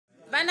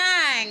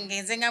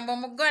Bannange nze ngamba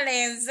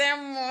omugole nze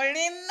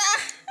mulina.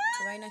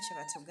 Tebalina kye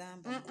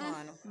batugamba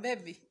mukwano.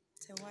 Baby.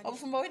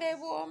 Obufumbo bwire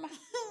bwoma.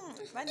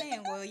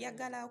 Banengo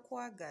oyagala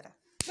kwagala.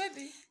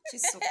 Baby.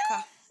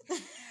 Kisukka.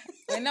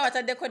 Wena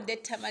wataddeko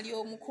dettama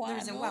ly'omukwano. The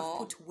reason why I've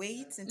put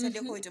weight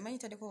ntadeko weight, omanyi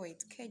ntadeko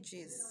weight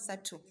kgs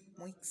 3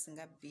 mu weeks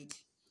nga 2.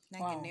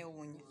 Nange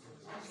neewunya.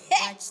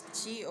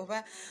 Waki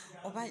oba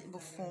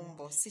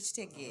bufumbo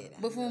sikitegeera.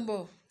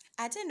 Bufumbo.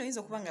 Ate no oyinza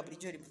okuba nga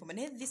bulijjo oli bufumbo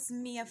naye this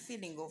mere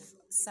feeling of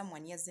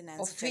someone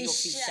yazinansi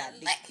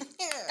officially.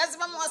 Kazi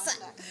bamuwasa.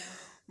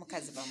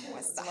 Mukazi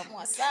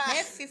bamuwasa.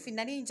 Naye Fifi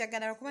nali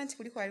njagala okuba nti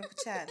kuliko ali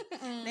kukyala.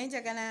 Naye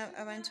njagala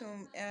abantu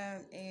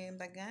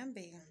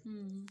mbagambe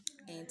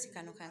nti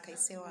kano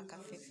kankaiseewo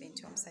akafifi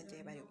nti omusajja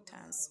ye bali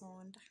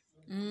obutansonda.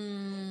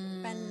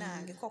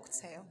 Bannange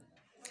cocktail.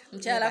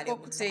 Mukyala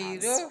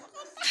cocktail.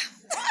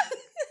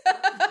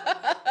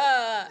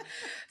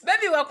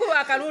 Baby wakuba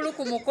akalulu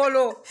ku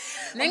mukolo.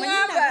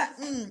 Nengamba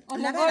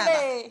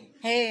omugole.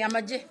 Hey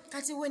amaje.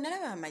 Kati we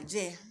nalaba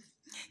amaje.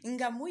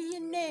 Nga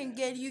muyina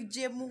engeri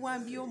gye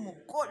muwambye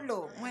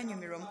omukolo.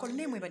 Mwanyumirwa omukolo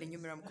naye mwebale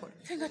nyumirwa omukolo.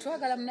 Fenga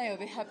twagala munayo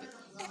be happy.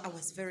 I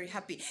was very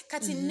happy.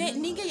 Kati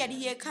ninge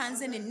yali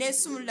yekanze ne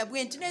nesumula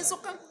bwenti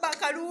nesoka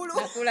bakalulu.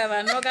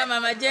 Akulaba nogamba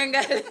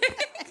amajengale.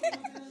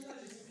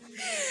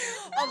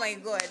 Oh my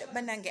God.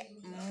 Banange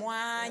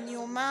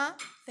mwanyuma.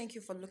 Thank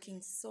you for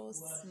looking so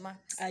smart.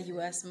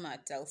 You are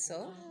smart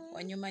also.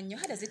 Wanyuma nyo,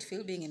 how does it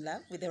feel being in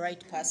love with the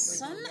right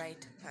person? With the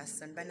right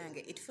person.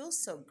 Banange, it feels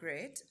so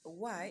great.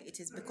 Why? It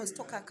is because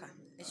tokaka.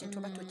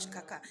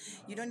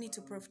 You don't need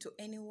to prove to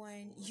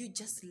anyone. You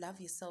just love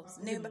yourselves.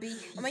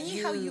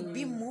 Imagine how you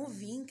be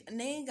moving.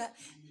 Nenga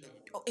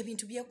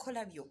ebintu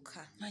byekola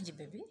byokka. Manji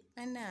baby.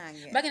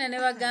 Banange. Bagenda ne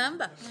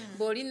bagamba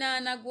bw'olina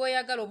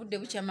nagwoyagala obudde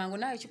bukya mangu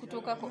nawe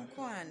kikutuukako.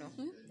 Mukwano.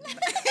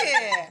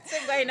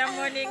 Segwa ina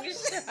morning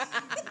show.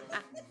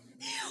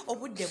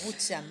 Obudde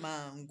bukya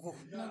mangu.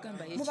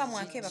 Muba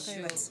mwakeba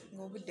kabe bati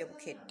ng'obudde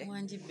bukedde.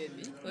 Wanji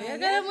baby.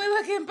 Oyagala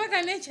mwebake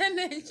mpaka necha.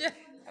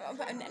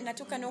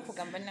 Natuka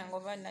n'okugamba nange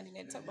oba nali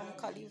netaba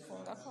mukalifu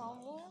nga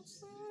kawo.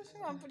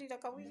 Wampulira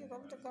kawiki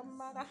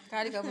kabutekamala.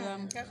 Kali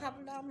kabulamu.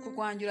 Kakabulamu.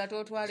 Kukwanjula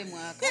totwale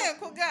mwaka.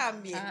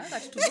 Kugambye.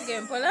 Kati tuvuge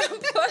mpola.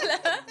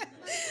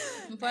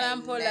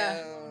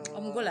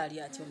 Omugole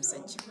ali atyo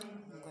omusajja.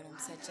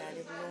 Omusajja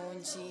ali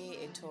bulungi,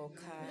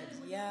 ettooka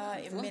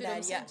alya, emmere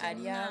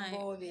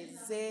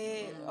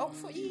alyagobeze.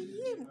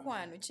 Iyi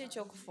mukwano ki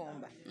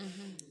ekyokufumba?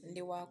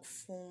 Ndi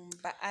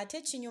wakufumba. Ate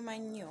ekinyuma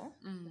nnyo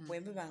bwe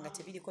biba nga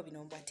tebiriko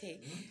binombwa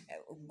ate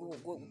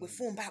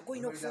gwefumba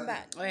golina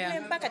okufumba.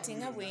 Emba kati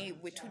nga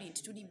bwe tuli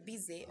nti tuli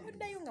bize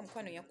oddayo nga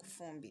mukwano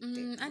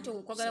yakufumbidde. Anti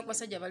okwagala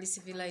kwasajja bali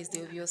civilized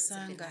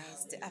obyosanga.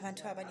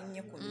 Abantu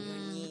abalinnye ku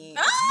nnyonyi.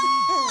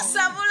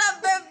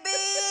 Sabula baby!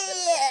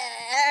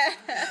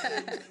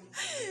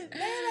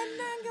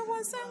 Nange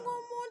wasanga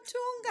omuntu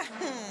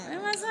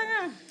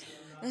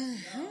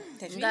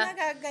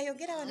nga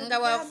gayogera wano nga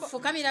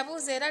wafukamira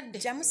buuza eradde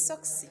jamu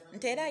socks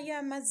nteerayo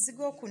amazzi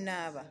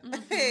g'okunaaba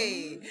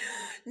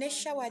ne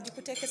shawa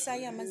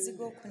agikuteekesaayo amazzi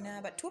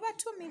g'okunaaba tuba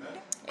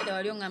tumidde era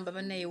wali ongamba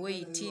bannaye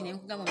weight ne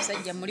nkugamba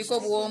omusajja muliko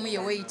bwomu ye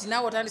weight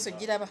naawe otandise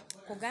ogiraba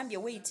kugambye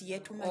weight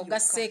yeetuma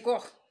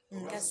ogasseeko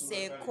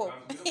ngaseeko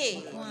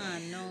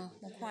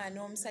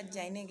mukwano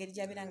omusajja alina engeri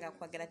gy'abeera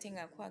ng'akwagala ate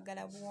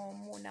ng'akwagala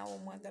bwomu naawe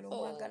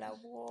omwagala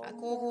bwomu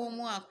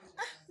ak'obwomu ako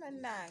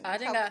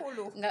ate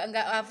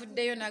nga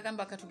avuddeyo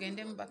n'agamba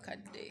katugende mu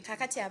bakadde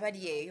kakati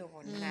abali eyo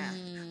bonna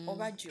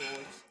oba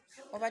gy'oli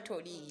oba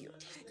toliiyo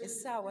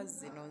essaawa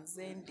zino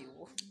nze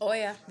ndiwo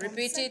oya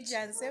repeat it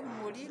nze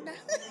mulina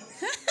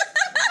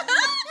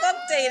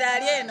cocktail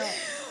ali eno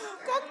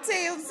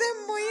cocktail nze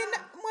mulina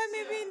mwami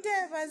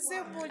Bindeeba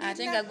nze mulina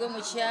ate nga gwe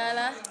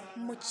mukyala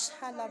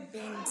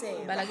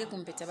Bindeeba balage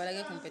kumpeta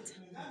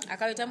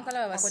akaweta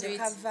mukalaba basweet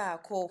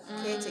kavaako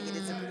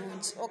ketegereze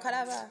bulungi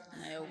okalaba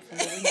naye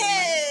obufumbo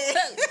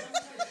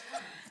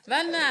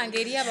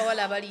bannange eri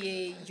abawala abali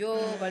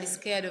eyo bali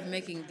scared of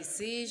making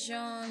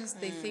decisions.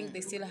 They think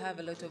they still have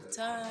a lot of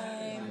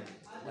time.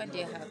 What do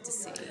you have to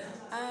say?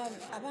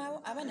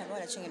 Abana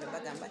bawala kyengenda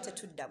bagamba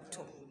tetudda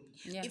buto.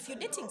 If you're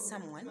dating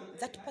someone,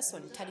 that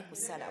person tali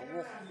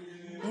kusalawo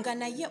nga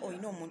naye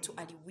olina omuntu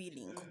ali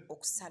willing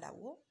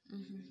okusalawo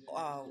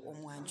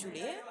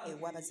omwanjule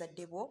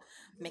ewabazadde bo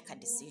make a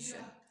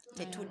decision.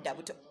 Tetudda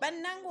buto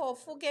bannange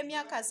ofuuka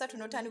emyaka 3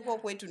 n'otandika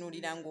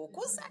okwetunuulira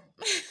ng'okuza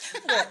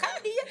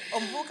ng'okaddiye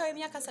omuvubuka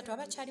w'emyaka 3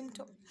 aba kyali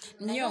muto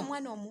naye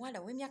omwana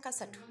omuwala w'emyaka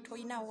 3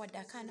 toyinaawo wadde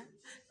akaana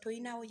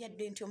toyinaawo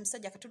yadde nti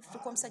omusajja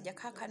katututuka omusajja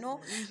kaakano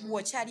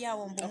w'okyali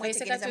awo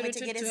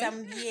mwetegereza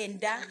mu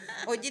byenda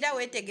ogira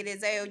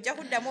weetegereza ojja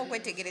kuddamu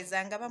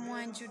okwetegereza nga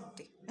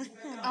bamwanjudde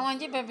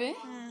awanji bebe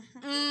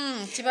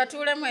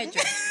kibatuulemu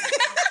ekyo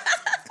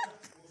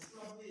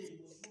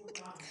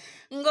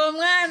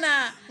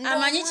ng'omwana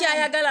amanyi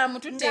kyayagala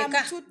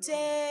amututeeka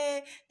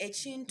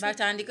ekintu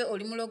batandike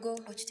oli mulogo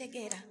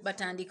okitegeera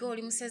batandike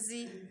oli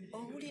musezi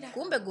owulira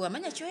kumbe gwe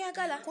wamanya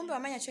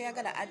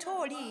ky'oyagala ate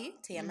oli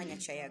teyamanya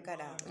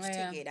ky'ayagala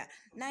okitegeera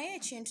naye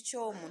ekintu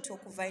ky'omuntu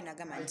okuvaayo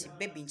nagamba nti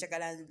bebi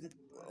njagala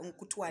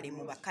nkutwale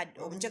mu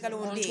bakadde omunjagala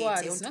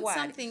ondeete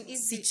ontwale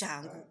si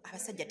kyangu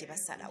abasajja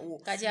tebasalawo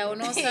kati awo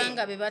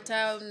n'osanga be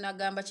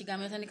batanagamba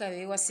kigambo natandika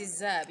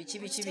bewasizza biki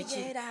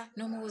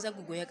n'omubuuza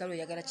gwe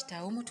oyagala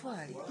kitaawo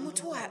mutwale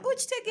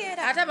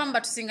okitegeera ate abamu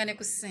batusinga ne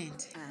ku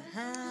ssente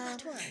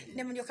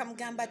ne mulyoka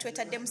mugamba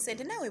twetadde mu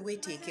ssente naawe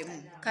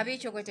weeteekemu kabi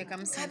ki okweteeka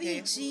mu ssente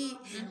kabiki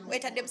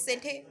weetadde mu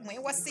ssente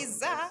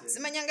mwewasizza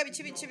simanyanga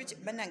biki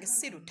bannange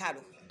si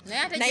lutalo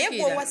naye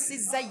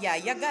gw'owasizza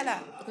y'ayagala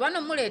kuba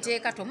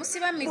nomuleeteeka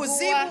tomusiba miguwa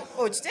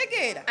buzibu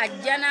okitegeera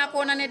ajja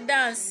n'akoona ne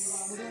dansi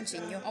bulungi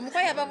nnyo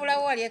omukoyi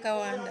ababulawo wali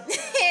ekawanda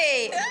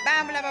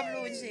bamulaba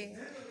bulungi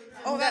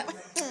oba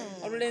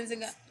olulenzi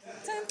nga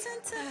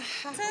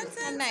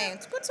naye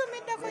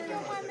tukutumiddako nnyo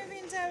omwami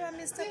binjaba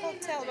Mr.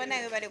 Cocktail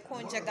banaye bali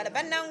kunjagala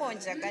bannange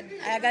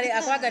onjagadde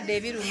akwagadde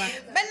ebiruma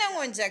bannange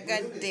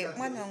onjagadde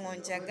mwami wange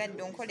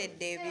onjagadde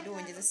onkoledde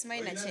ebirungi ze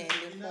simanyi na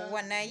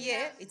kyendikuwa naye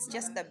it's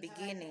just the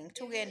beginning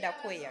tugenda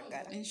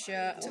kweyagala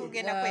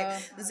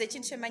nze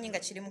ekintu kyemanyi nga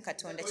kirimu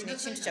katonda kino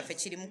ekintu kyaffe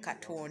kirimu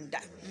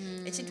katonda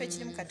ekintu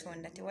ekirimu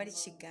katonda tewali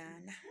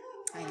kigaana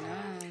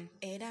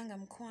era nga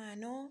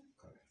mukwano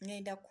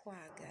ngenda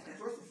kwagala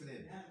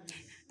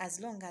as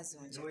long as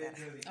onjagala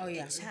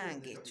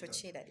ekyange ekyo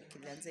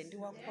kyeraliikirira nze ndi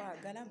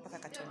wakwagala mpaka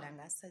katonda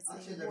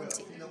ng'asazeewo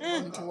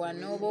nti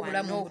wano oba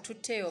obulamu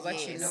obututte oba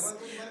kino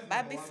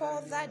but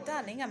before that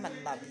darling I'm in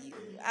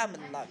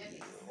love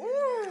you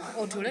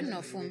otuule nno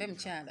ofumbe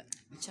mukyala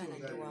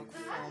ndi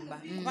wakufumba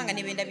kubanga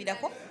ne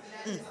bendabirako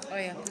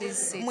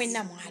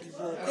mwenna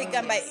mwaliwo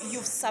kwegamba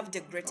you've served a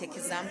great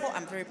example.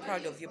 I'm very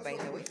proud of you, by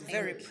the way.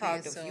 Very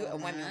proud of you.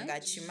 Omwami wange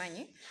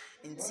akimanyi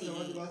nti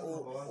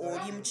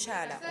oli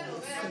mukyala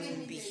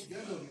omufumbi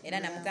era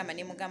namugamba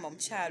ne mugamba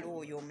omukyala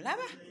oyo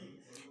omulaba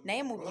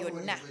naye mu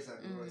byonna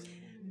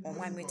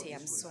omwami we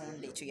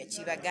teyamusonda ekyo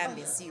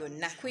yakibagamba ensi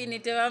yonna kwini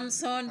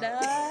tebamusonda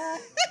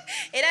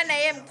era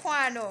naye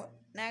mukwano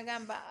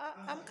nagamba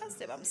omukazi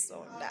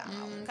tebamusonda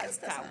omukazi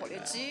kakole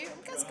ki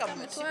omukazi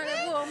kamutwale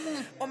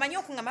omanyi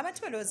okungamba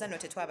abantu balowooza no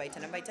tetwabayita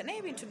nabayita naye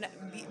ebintu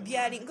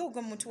byali ngaogwo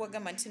omuntu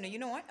wagamba nti no you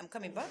know what I'm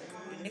coming back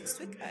next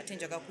week ate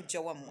njagala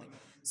kujja wammwe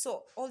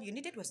so all you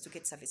needed was to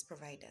get service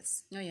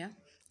providers.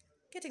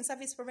 Getting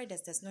service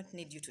providers does not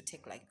need you to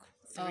take like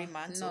 3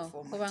 months or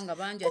 4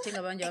 months.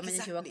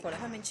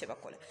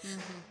 Exactly.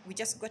 We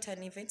just got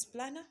an event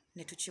planner,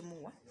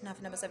 netuchimuwa.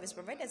 Nafuna service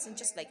providers in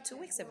just like 2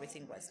 weeks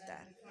everything was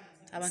done.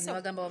 Abantu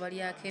bagamba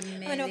wabalyako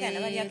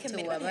emmere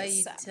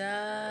tewabayita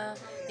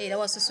era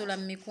wasussula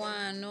mu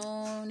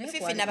mikwano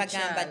nefifi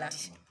nabagamba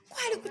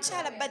kwali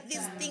kukyala but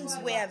these things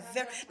were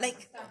very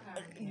like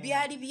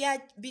byali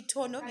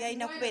bitono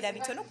byalina kubeera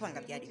bitono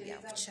kubanga byali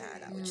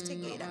byakukyala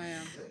okitegeera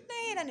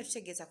naye era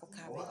netutegeezako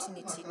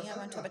kabetinitini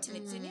abantu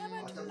abatinitini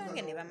abantu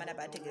nange ne bamala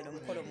bategeera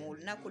omukolo mu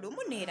lunaku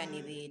lumu neera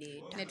ne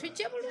beereeta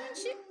netujja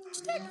bulungi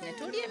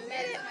netulya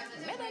emmere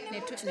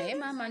naye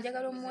maama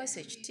njagala omuweesa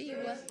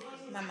ekitiibwa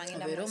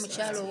obeera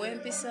omukyala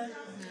ow'empisa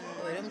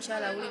obeera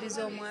omukyala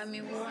awuliriza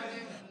omwami wo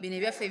bino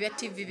ebyaffe ebya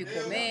tv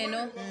bikoma eno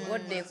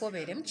boddeeko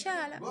obeere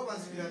mukyala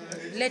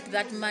let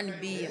that man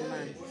be a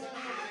man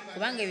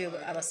kubanga ebyo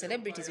aba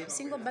celebrities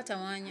ebisinga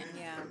obatawaanya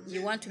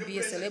you want to be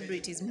a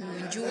celebrities mu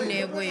nju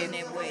n'ebweru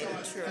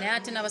naye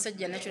ate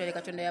n'abasajja naturally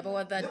katonda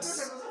yabawa that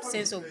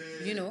sense of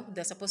you know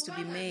they're supposed to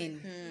be men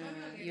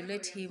you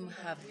let him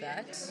have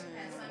that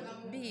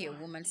be a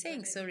woman.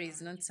 Saying sorry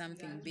is not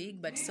something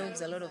big but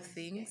solves a lot of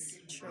things.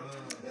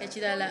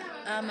 Ekirala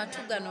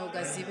amatu gano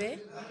gazibe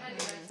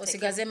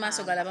osigaze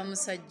maaso galaba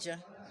musajja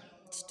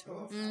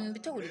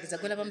bitowuliriza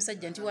golaba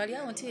musajja nti wali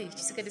awo nti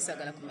kisikede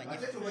sagala kumanya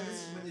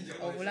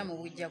obulamu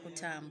bujja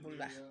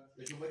kutambula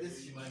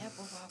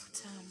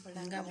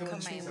nga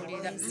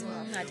bwokiwulira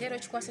ate era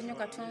okikwasa nnyo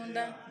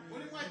katonda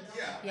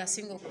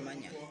yasinga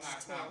okumanya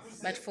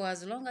but for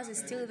as long as he's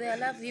still there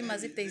love him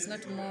as if there is no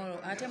tomorrow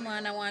ate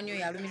mwana wanyo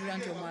yalumirirwa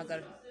nti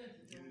omwagala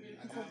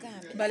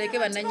baleke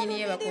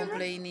bannanyiniye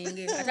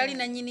bacomplaining atali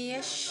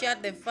nanyiniye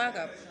shut the fuck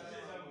up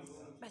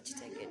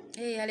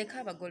aleka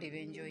abagole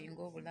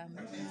benjoyinga obulamu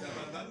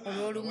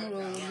olwolumu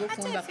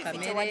lwokufumba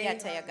kamere tewali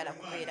atayagala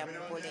kubeera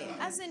mugole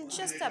as in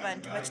just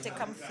abantu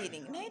bakiteeka mu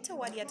feeling naye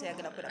tewali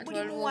atayagala kubeera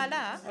buli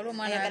muwala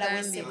ayagala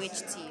weesebwa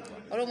ekitiibwa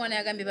olwomwana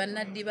yagambye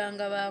bannaddi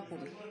banga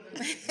bakuno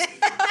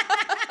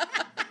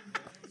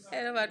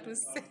era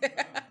batuse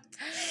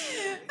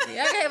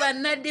yagaye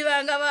bannaddi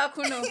banga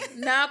bakuno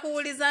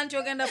n'akuwuliza nti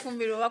ogenda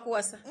fumbirwa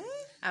bakuwasa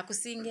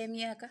akusinga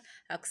emyaka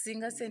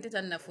akusinga sente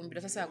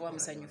tannafumbirwa tasobola kuba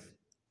musanyufu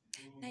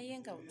naye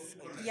nga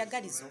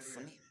yagaliza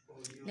ofune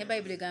ne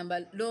bayibuli egamba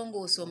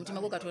longoosa omutima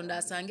gwo katonda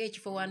asange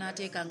ekifo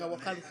wanaateekanga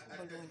wakalu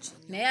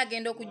naye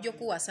agenda okujja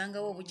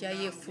okuwasangawo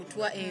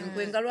obukyayeefutwa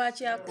enkwe nga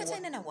lwaki akuwa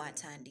katalina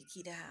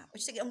nawaatandikira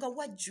nga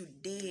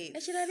wajjudde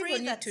ekirala people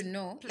need to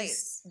know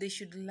is they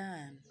should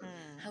learn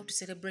how to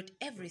celebrate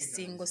every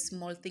single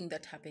small thing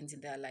that happens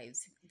in their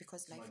lives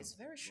because life is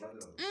very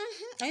short.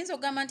 Ayinza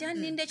okugamba nti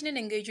aninda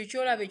ekinene ng'ekyo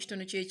ky'olaba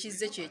ekitono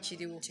kyekizze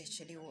kyekiriwo.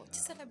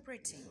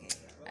 Celebrating it.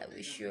 I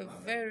wish you a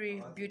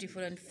very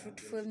beautiful and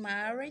fruitful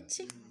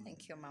marriage.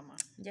 Thank you, Mama.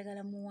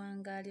 Njagala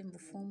muwangaale mu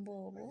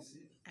bufumbo obwo.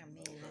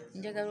 Amina.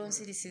 Njagala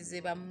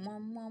onsirisize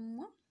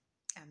bammwammwammwa.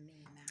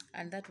 Amina.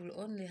 And that will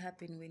only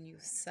happen when you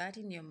start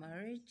in your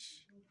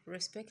marriage,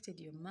 respected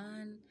your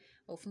man,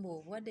 ofumbo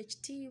obwadde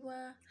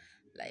ekitiibwa,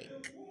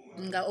 like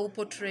nga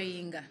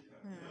oportrayinga.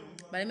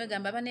 Baleme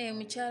gamba bane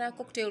mukyala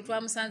cocktail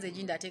twamusanze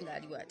egindi ate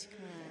ng'aliwo ati.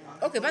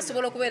 Okay,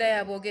 basobola okubeera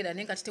yaboogera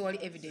naye nga tewali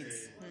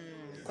evidence.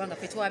 Kubanga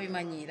ffe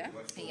twabimanyiira,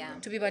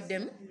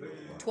 tubibaddemu,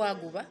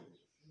 twaguba,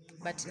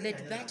 but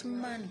let that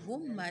man who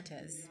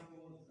matters,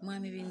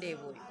 Mwami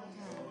Bindeeba oyo,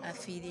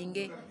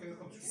 afeelinge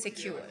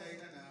secure.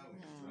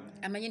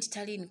 Amanye nti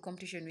tali in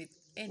competition with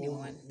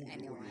anyone.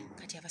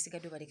 Kati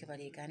abasigadde baleke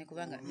baleekaane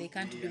kubanga they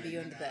can't do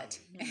beyond that.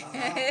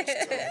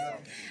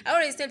 I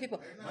always tell people,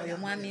 oyo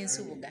mwami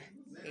Nsubuga.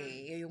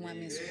 Oyo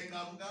mwami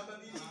Nsubuga.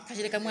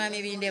 Kachireka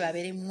Mwami Bindeeba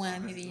abeere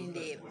Mwami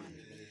Bindeeba.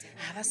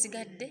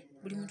 Abasigadde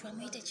buli muntu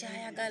amuyite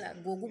kyayagala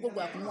gogugwo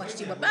gwakumuwa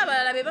kitiibwa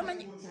baabalala be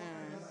bamanyi.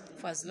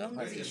 For as long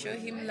as you show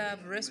him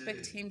love,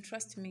 respect him,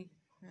 trust me.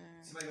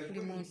 Buli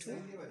muntu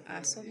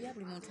asobya,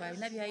 buli muntu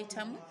alina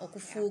byayitamu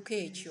okufuuka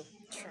ekyo.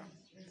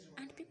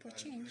 And people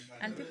change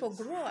and people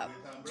grow up.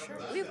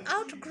 We've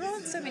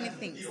outgrown so many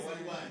things.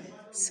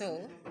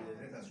 So,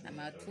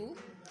 amatu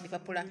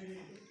bipapula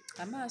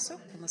amaaso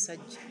ku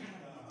musajja.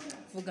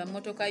 Vuga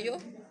mmotoka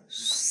yo.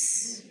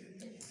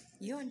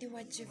 Yo ndi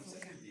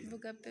wagivuga.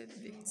 Vuga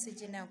baby.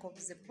 Sijina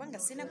nkobuze kubanga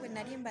sina gwe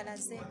nali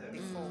mbalaze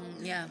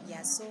before.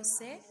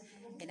 Yasoose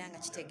era nga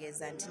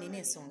kitegeeza nti nina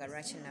ensonga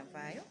lwaki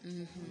navaayo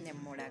ne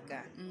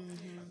mmulaga.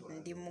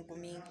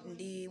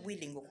 Ndi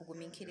willing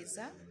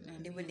okugumiikiriza,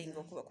 ndi willing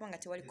okuba kubanga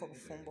tewaliko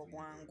obufumbo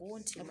bwangu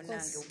nti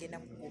munange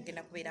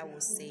ogenda kubeera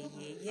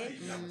woseeyeeye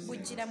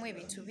bujjiramu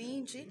ebintu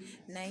bingi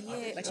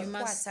naye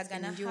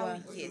okwatagana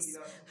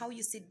how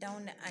you sit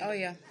down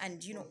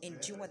and you know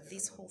endure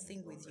this whole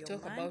thing with your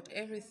talk man about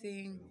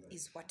everything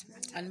is what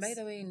matters. And by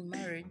the way, in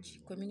marriage,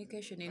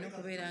 communication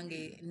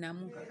is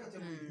namu.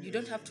 You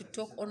don't have to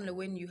talk only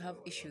when you have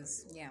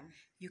issues.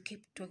 You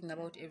keep talking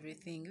about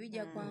everything.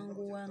 Wija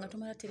kwanguwa nga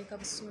tumala tereka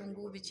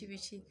busungu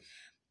bichi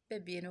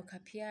baby eno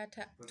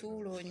kapyata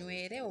tulo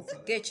onywere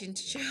ovuge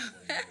ekintu kyo.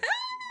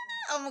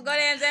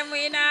 Omugole nze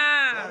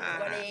mwina.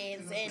 Omugole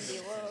nze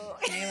ndiwo.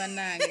 Ne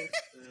bannange.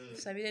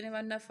 Sabire ne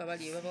bannaffe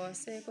abali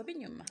babawaseeko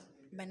binyuma.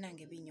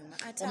 Banange binyuma.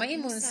 Omanyi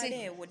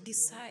munsi would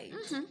decide.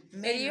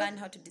 Men learn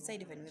how to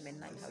decide, even women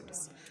learn how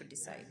to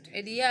decide.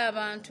 Eriyo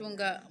abantu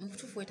nga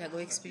mutufu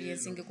wetaaga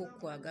experiencing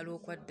kukwagala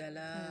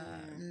okwaddala.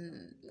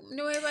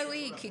 Niweba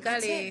wiiki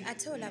kale.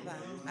 Ate olaba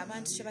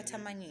abantu kye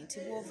batamanyi nti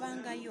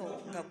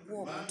bw'ovangayo nga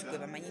gwo omuntu gwe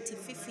bamanyi nti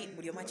Fifi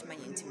buli omu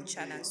akimanyi nti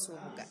mukyala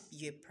Nsubuga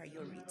ye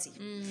priority.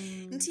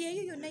 Nti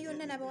eyo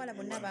yonna n'abawala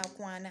bonna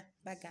baakwana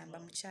bagamba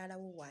mukyala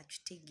wo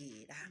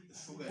wakitegeera.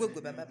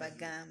 Gwe baba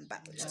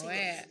bagamba.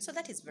 So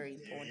that is very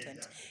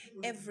important.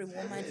 Every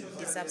woman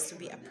deserves to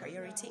be a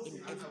priority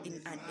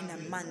in a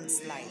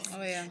man's life.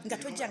 Nga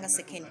tojjanga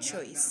second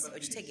choice.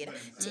 Okitegeera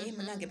nti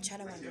munange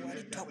mukyala wange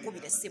wali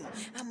twakubira essimu.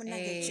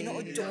 Munange kino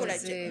ojja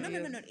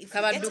No. If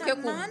kabaduke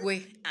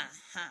kugwe.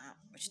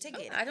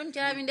 Okitegeera. Ate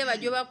mukyala Bindeeba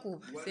bajjo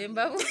bakuba.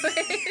 Semba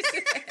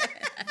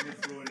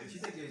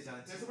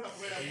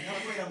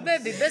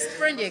Baby, best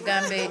friend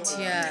egamba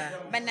etya.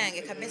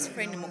 Banange ka best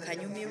friend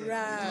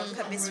mukanyumirwa,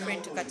 ka best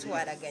friend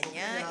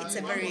tukatwalaganya. It's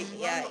a very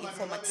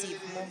informative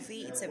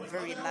movie. It's a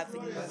very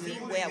loving movie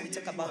where we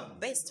talk about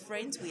best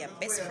friends. We are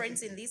best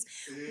friends in this.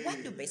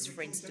 What do best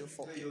friends do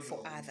for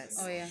others?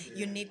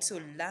 You need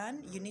to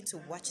learn. You need to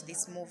watch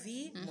this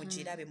movie.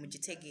 Mujirabe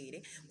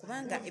mujitegeere.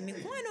 Kubanga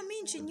emikwano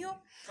mingi nnyo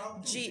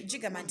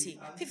gigamba nti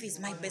Fifi is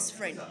my best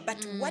friend.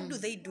 But what do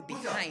they do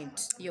behind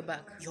your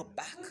back? Your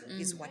back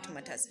is what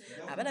matters.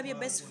 Abalabye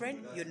best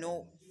friend, you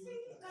know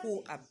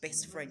who a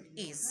best friend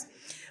is.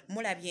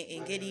 Mulabye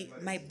engeri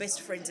my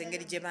best friends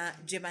engeri gye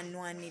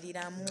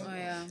banwaniriramu.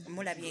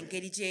 Mulabye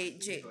engeri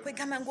gye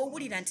kwegamba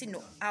ng'owulira nti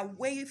no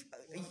away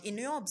in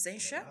your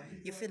absentia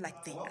you feel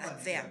like they are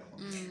there.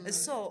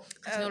 So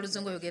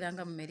oluzungu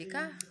oyogeranga mu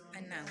America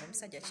anange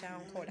omusajja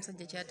kyankola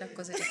omusajja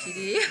kyatakoze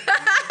tekiri.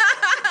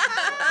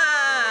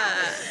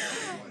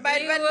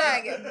 But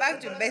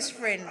back to best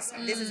friends.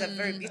 This is a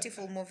very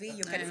beautiful movie.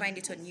 You can find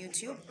it on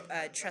YouTube.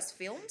 Trust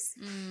Films.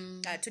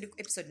 To the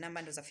episode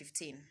number was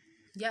 15.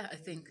 Yeah, I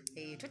think.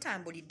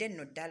 Tutambulidde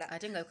nno ddala.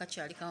 Ate nga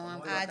kakyali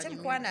kawanvu. Ate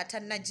mukwana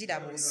atannagira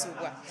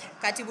busubwa.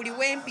 Kati buli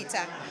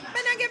wempita.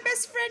 Banange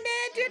best friend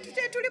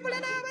tuli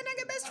bulala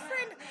banange best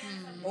friend.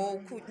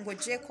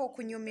 Ng'oggyeko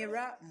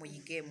okunyumirwa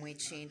muyigeemu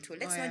ekintu.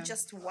 Let's not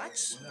just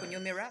watch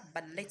kunyumirwa,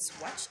 but let's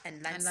watch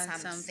and learn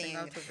something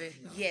out of it.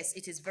 Yes,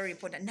 it is very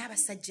important.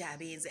 N'abasajja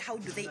abenze, how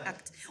do they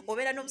act?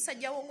 Obeera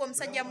n'omusajja wo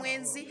ng'omusajja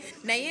mwenzi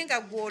naye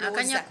nga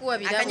gw'olowooza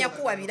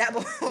akanyakuwa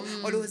birabo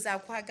olowooza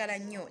akwagala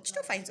nnyo.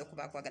 Kituufu ayinza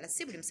okuba akwagala.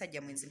 Si buli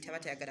musajja mwenzi nti aba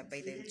tayagala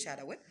bayize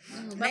mukyala we.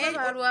 Naye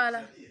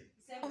balwala.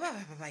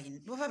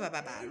 Oba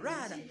baba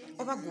balwala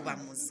oba guba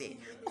muze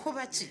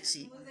oba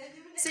kiki.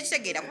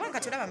 sikitegeera kubanga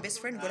katulaba mu best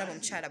friend golaba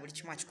omukyala buli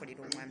kimu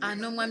akikolera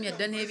omwami n'omwami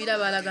adda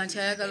n'ebirabo alaga nti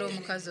ayagala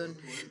omukazi ono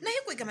naye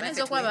kwegamba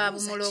ayinza okuba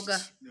baabumuloga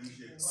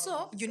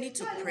so you need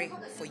to pray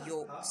for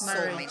your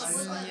soulmates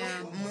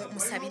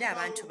musabire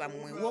abantu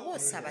bammwe woba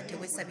osaba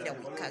tewesabira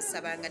wekka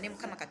sabanga ne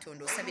mukama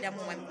katonda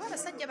osabiramu omwami kuba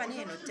abasajja bano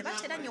eno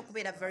tebatera nnyo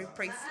okubeera very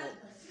prayful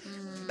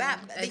but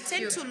they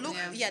tend to look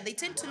they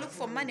tend to look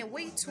for money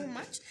way too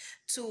much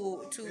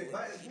to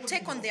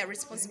take on their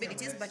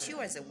responsibilities but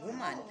you as a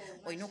woman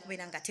olina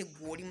okubeera nga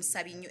tegwe oli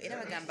musabi nnyo era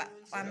bagamba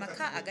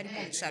amaka agalimu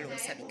omukyalo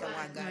omusabi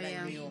gawangaala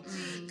nnyo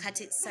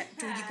kati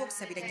tuliko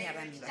okusabira nnyo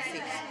abaami baffe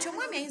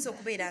kyomwami ayinza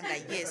okubeera nga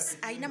yes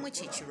ayinamu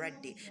ekyo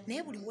ekirwadde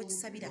naye buli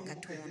wokisabira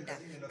katonda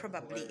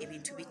probably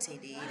ebintu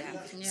bitereera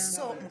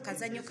so mu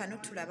kazannyo kano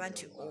tulaba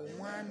nti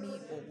omwami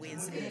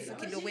obwenzi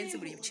bumufukidde obwenzi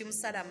buli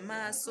kimusala mu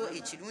maaso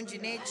ekirungi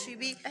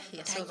n'ekibi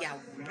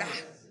tayawula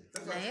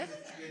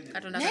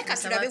naye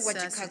katulabe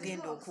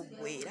wagikagenda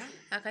okuggweera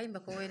akayimba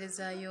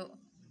koweerezaayo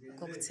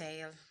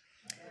cocktail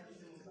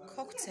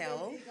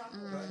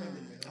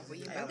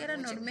ayogera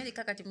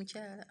n'olumerika kati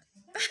mukyala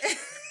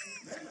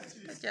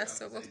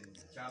takyasoboka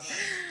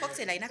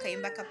cocktail alina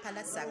akayimba ka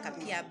palasa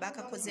akapya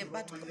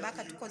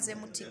bakatukoze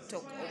mu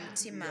tiktok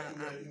omutima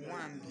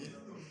aguwambye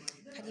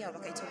kali awo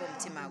bakayita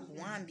omutima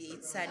aguwambye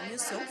it's a new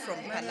song from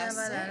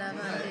palasa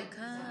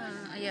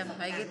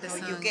I get the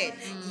song. You get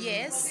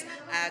yes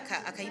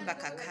akayimba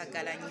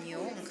kakagala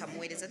nnyo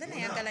nkamuweereza then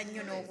ayagala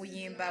nnyo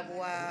n'obuyimba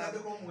bwa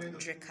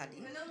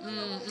Drekali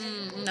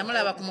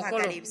namulaba ku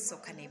mukolo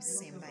ebisooka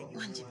n'ebisembayo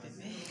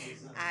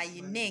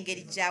ayina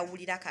engeri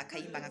gyawulirako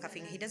akayimba nga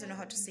kafinga he doesn't know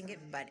how to sing it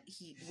but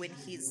when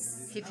he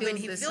feels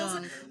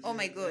it, oh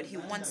my god he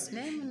wants to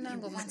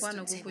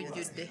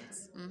gukujjudde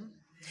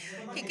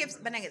he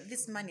keeps banning it.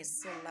 This man is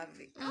so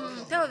loving.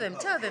 Tell them,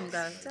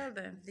 guys, tell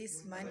them.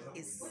 This man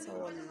is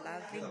so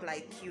loving,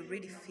 like you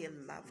really feel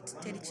loved.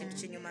 Teri chintu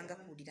chenyomanga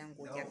kuwulira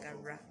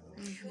ng'oyagalwa.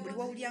 Buli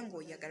wawulira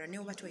ng'oyagalwa naye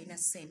oba toyina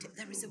ssente.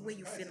 There is a way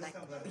you feel like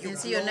you're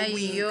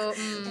glowing.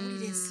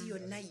 Owulira ensi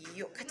yonna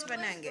yiyo. Kati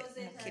banange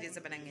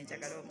mukkiriza banange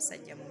njagala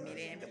omusajja mu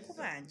mirembe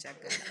kuba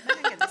njagala.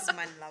 Banange this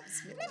man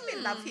loves me. Let me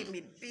love him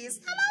in peace.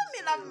 Allow me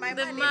love my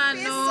man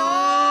in peace.